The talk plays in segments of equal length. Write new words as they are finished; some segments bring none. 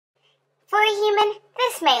For a human,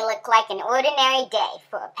 this may look like an ordinary day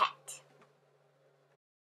for a pet.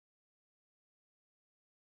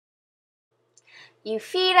 You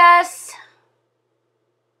feed us,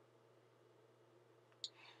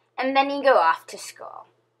 and then you go off to school.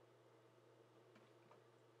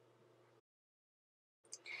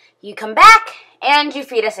 You come back, and you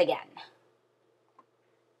feed us again.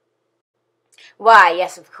 Why,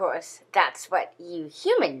 yes, of course, that's what you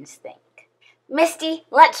humans think. Misty,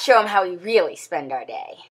 let's show them how we really spend our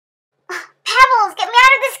day. Pebbles, get me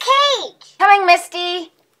out of this cage! Coming,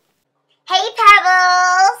 Misty. Hey,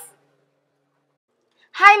 Pebbles!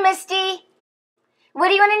 Hi, Misty. What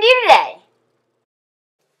do you want to do today?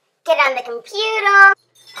 Get on the computer.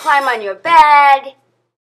 Climb on your bed.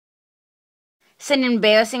 Send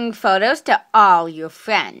embarrassing photos to all your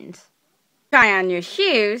friends. Try on your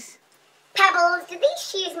shoes. Pebbles, do these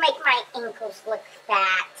shoes make my ankles look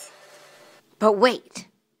fat? But wait.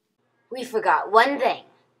 We forgot one thing.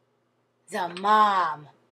 The mom.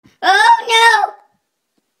 Oh, no!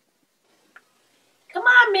 Come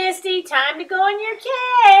on, Misty. Time to go in your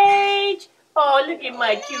cage. Oh, look at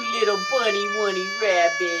my cute little bunny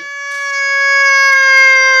rabbit.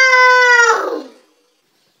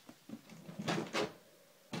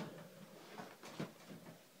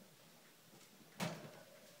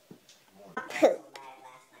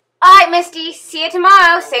 Alright, Misty. See you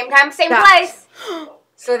tomorrow. Same time, same place.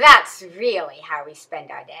 So that's really how we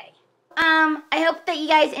spend our day. I hope that you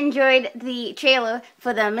guys enjoyed the trailer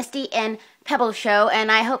for the Misty and Pebbles show,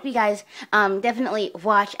 and I hope you guys definitely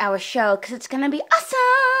watch our show because it's gonna be awesome.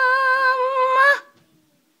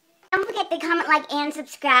 Don't forget to comment, like, and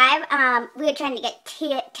subscribe. We're trying to get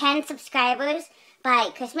 10 subscribers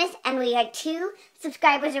by Christmas, and we are 2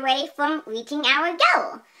 subscribers away from reaching our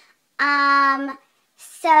goal.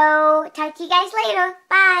 So talk to you guys later.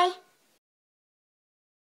 Bye.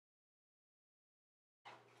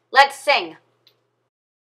 Let's sing.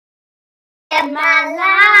 In my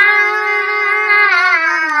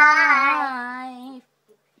life,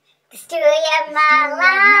 the story of my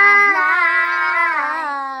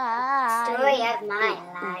life, story of my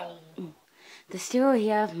life, the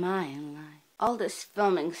story of my life. All this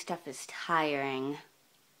filming stuff is tiring.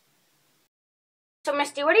 So,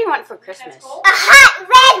 Misty, what do you want for Christmas? a hot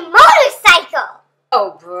red motorcycle.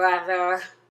 Oh, brother.